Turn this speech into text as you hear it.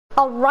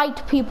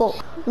Alright people,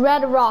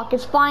 Red Rock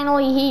is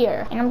finally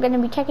here, and I'm gonna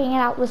be checking it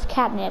out with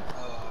Catnip.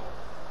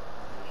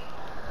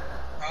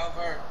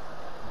 However,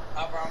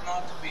 I'm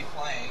not to be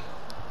playing.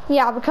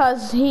 Yeah,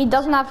 because he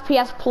doesn't have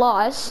PS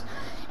Plus,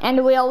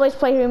 and we always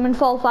play Human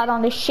Fall Flat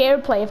on the share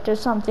play if there's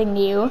something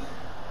new.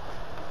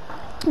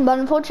 But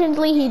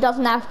unfortunately, he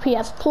doesn't have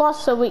PS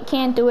Plus, so we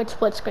can't do it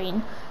split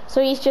screen.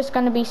 So he's just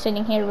gonna be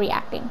sitting here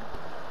reacting.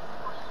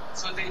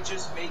 So they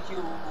just make you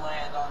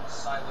land on the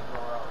side of the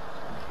road?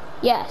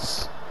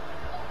 Yes.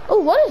 Oh,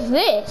 what is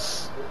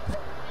this?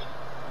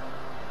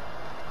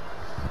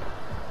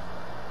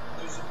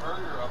 There's a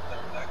burger up there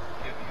that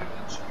could give you an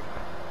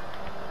achievement.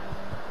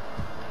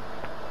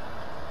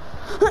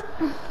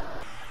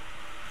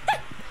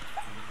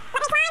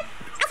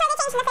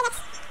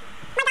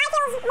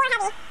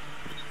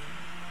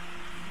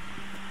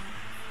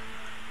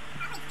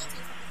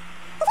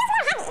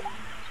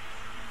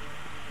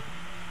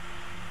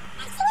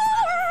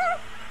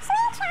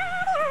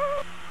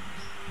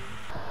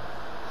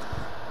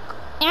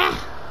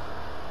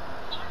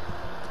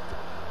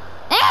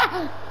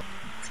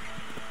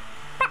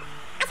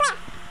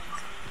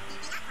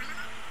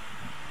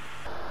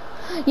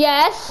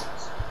 Yes.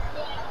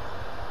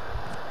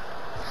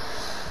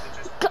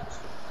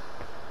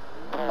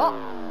 Oh,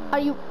 are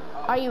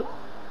you?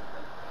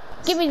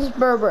 Give me this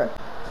burger.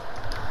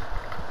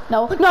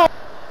 No.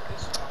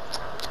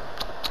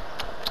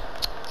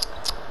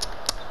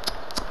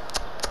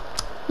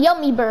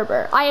 Yummy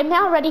burger. I am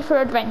now ready for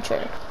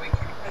adventure. Wait,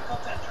 can you pick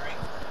up that drink?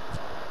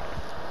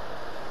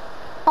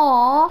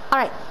 Aww.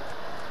 Alright.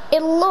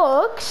 It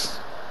looks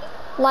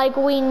like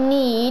we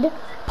need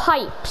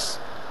pipes.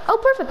 Oh,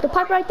 perfect. The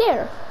pipe right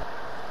there.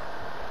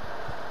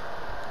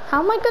 How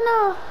am I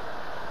gonna...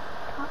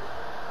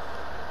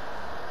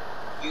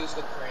 Use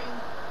the crane.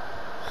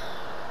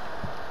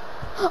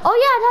 Oh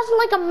yeah, it has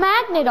like a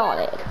magnet on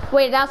it.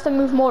 Wait, it has to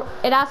move more.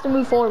 It has to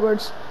move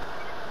forwards.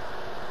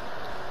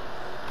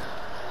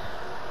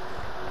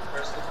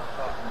 Press the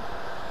button.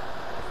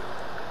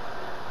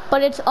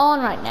 But it's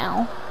on right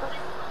now.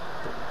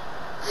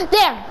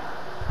 There.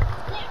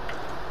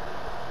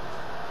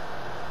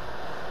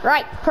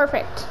 Right,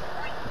 perfect.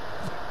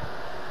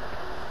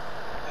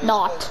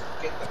 Not.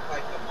 Get the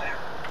pipe in there.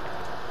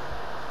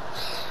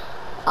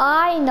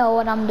 I know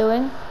what I'm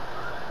doing.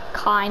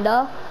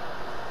 Kinda,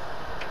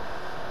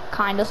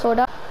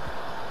 sorta.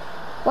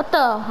 What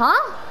the,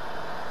 huh?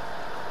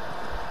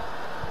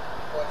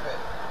 What bit?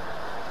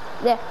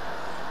 There.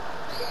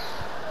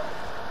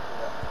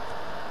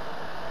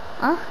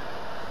 Huh?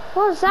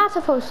 What was that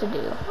supposed to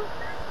do?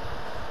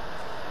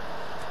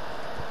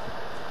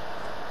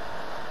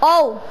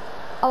 Oh,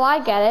 I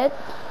get it.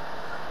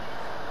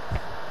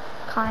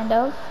 Kind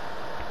of.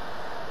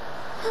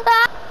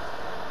 Ah!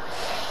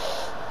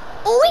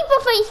 Leap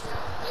of faith!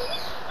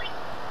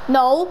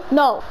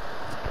 No.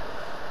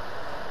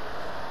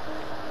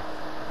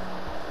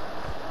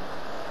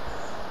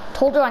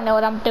 Told her I know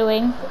what I'm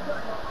doing.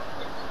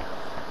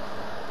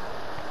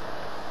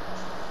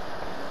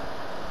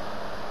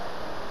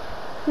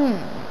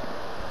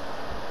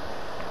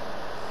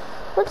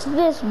 What's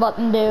this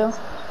button do?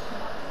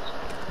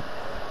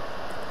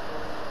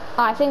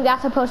 Oh, I think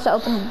that's supposed to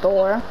open the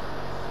door.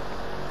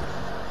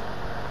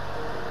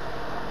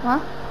 Huh?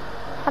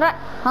 How do I,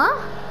 huh?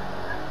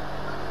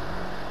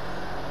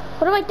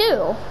 What do I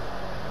do?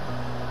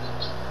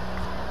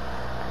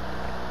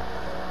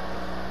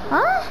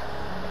 Huh?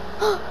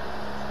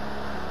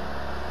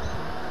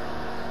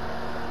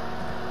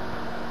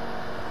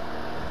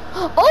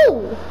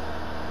 Oh!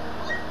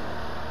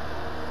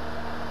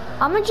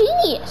 I'm a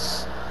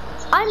genius.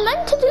 I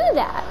meant to do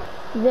that.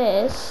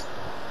 This.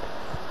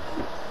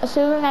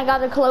 Assuming I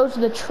gotta close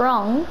the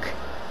trunk.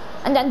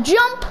 And then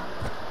jump!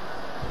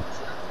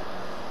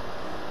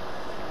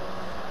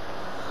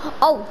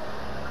 Oh!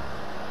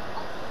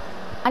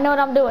 I know what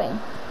I'm doing.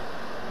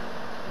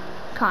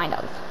 Kind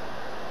of.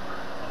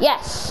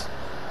 Yes!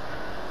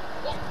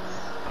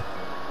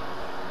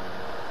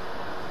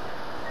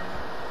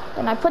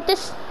 Then I put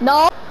this...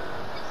 No!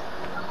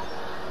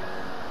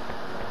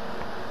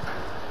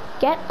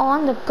 Get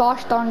on the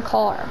gosh darn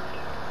car.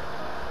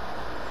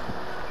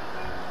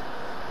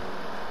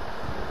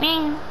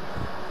 Man.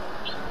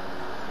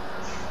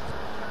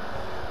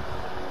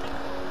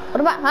 What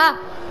about... Huh?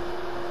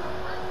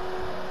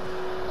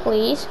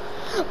 Please.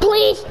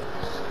 Please!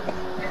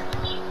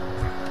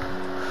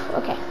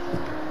 Okay.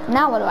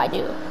 Now what do I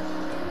do?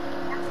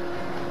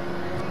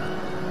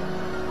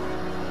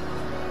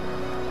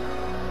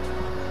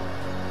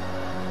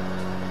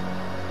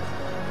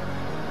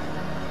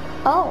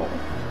 Oh.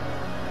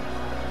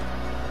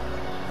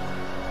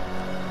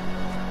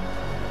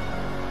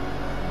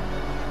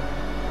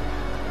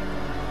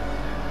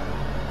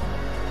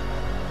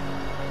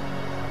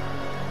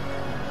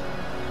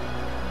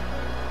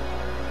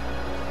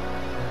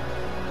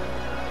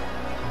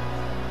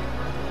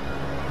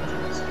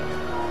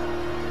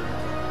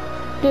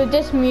 Dude,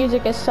 this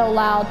music is so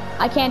loud.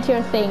 I can't hear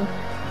a thing.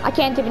 I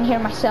can't even hear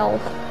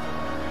myself.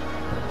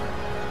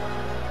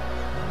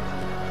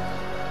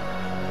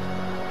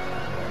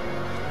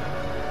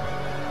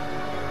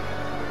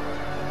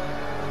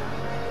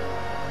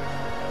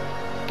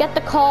 Get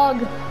the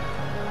cog.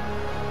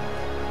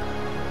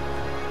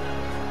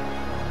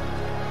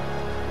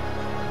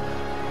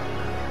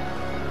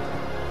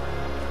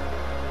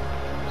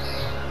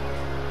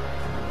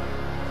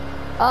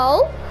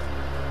 Oh?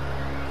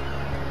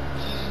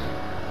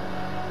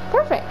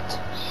 Perfect.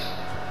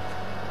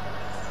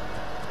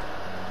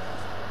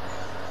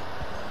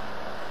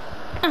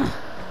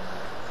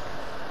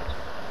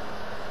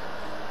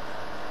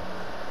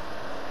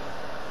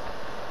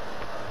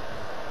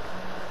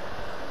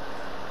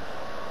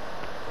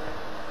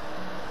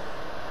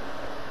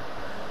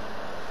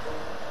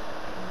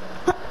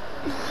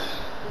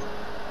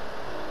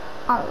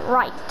 All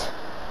right.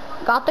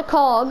 Got the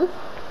cog.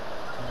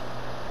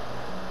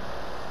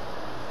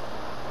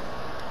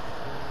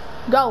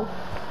 Go.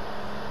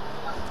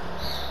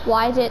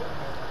 Why is it?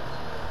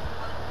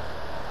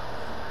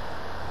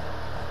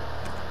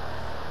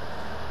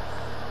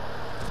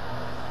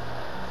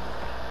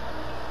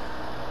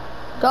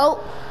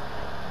 Go.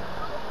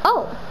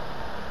 Oh.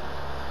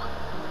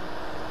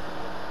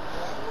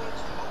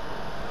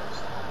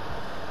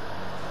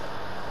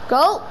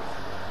 Go.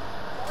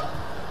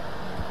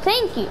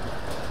 Thank you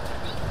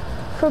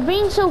for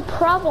being so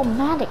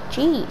problematic.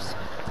 Jeez.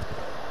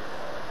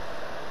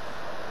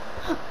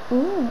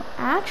 Ooh,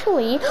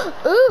 actually,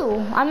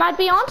 ooh, I might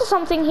be onto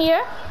something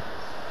here.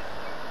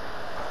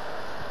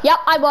 Yep,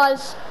 I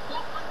was.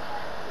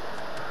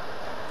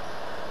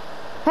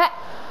 Hey.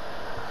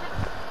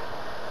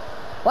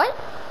 What?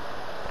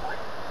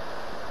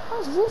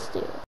 What does this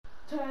do?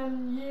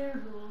 10 years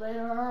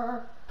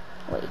later.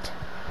 Wait.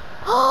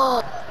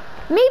 Oh,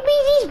 maybe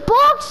these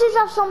boxes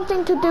have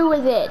something to do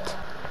with it.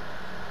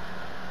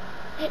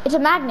 It's a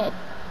magnet.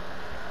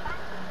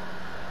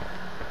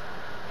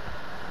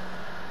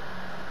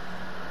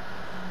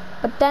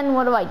 But then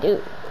what do I do?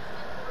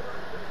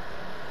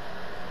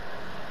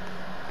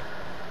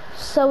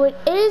 So it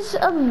is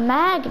a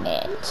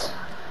magnet.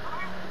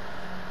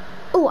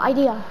 Ooh,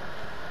 idea.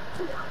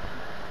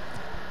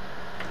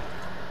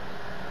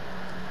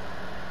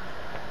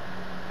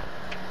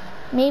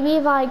 Maybe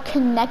if I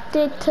connect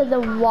it to the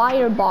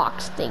wire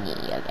box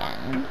thingy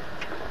again,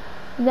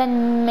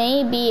 then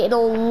maybe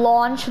it'll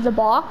launch the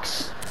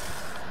box.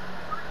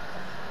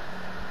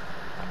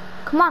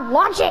 Come on,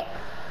 launch it!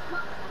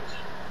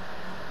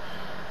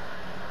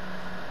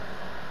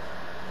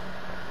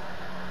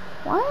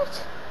 What?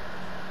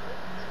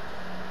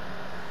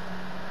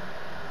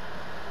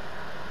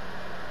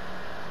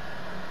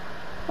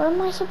 What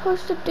am I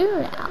supposed to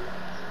do now?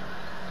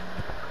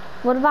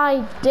 What if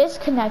I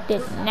disconnect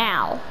it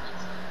now?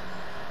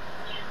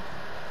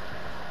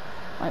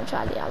 Let me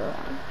try the other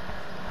one.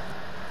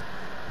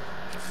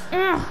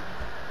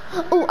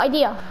 Ooh,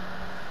 idea.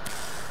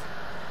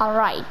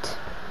 Alright.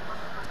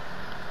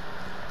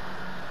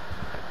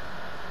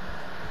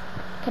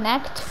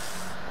 Connect.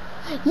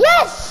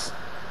 Yes!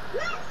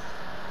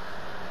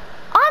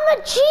 I'm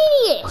a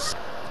genius!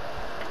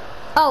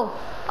 Oh,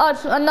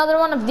 it's another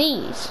one of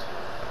these.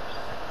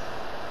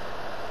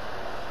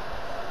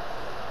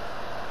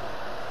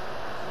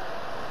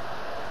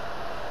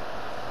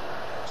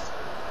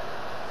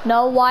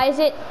 No, why is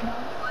it?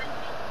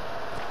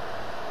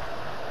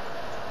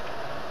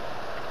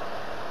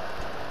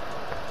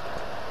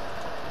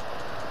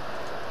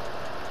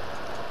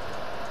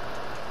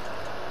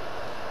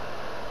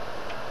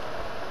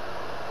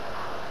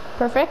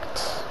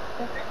 Perfect.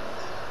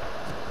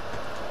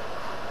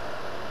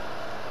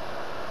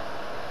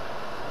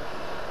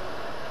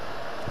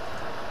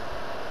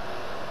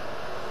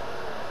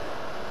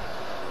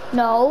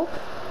 No.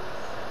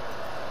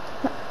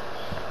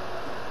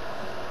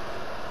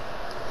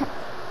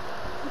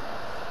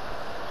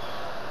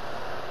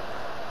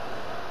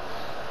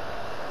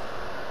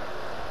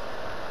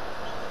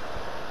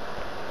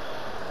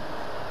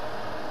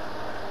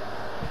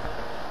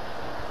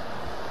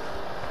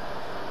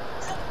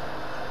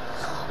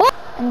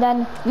 And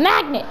then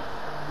magnet.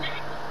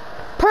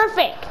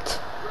 Perfect.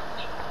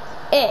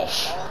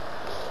 Ish.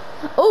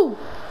 Ooh.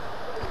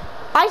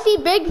 I see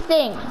big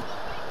thing.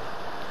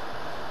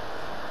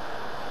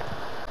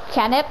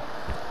 Can it?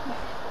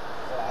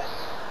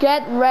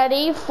 Get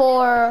ready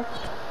for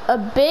a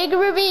big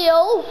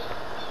reveal.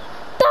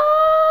 Da,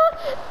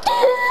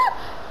 da,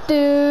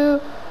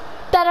 do,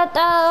 da, da,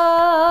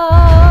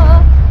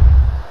 da.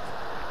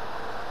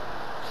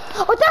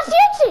 Oh, that's the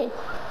exit.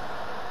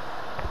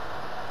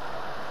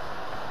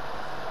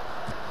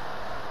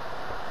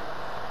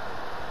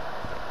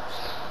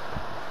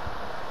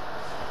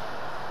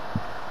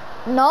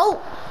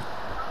 No.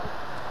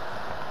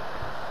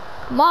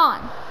 Come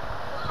on.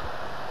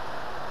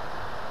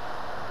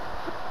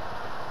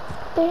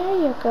 There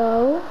you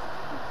go.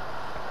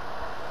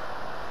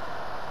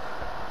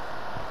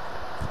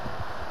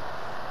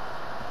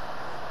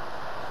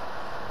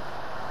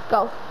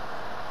 Go.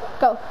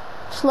 Go.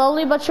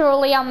 Slowly but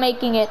surely I'm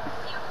making it.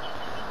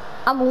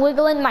 I'm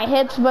wiggling my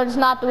hips, but it's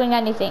not doing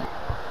anything.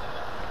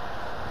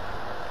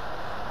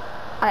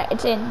 Alright,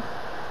 it's in.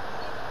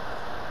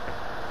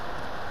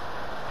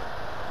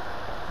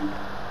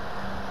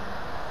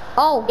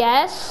 Oh,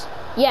 yes.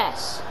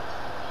 Yes.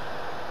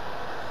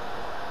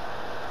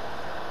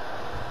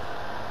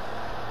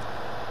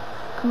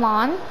 Come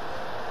on.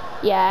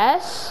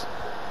 Yes.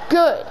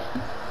 Good.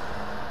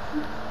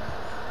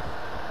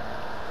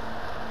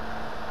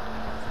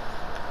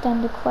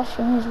 Then the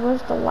question is,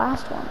 where's the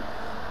last one?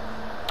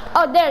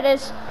 Oh, there it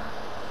is.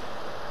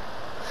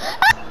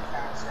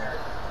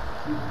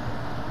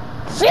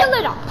 Fill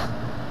it up.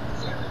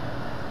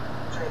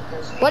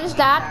 What is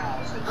that?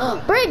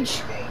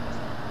 Bridge.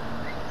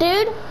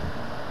 Dude.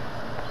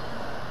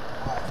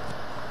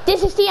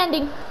 This is the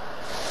ending.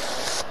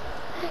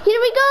 Here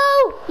we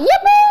go.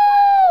 Yippee!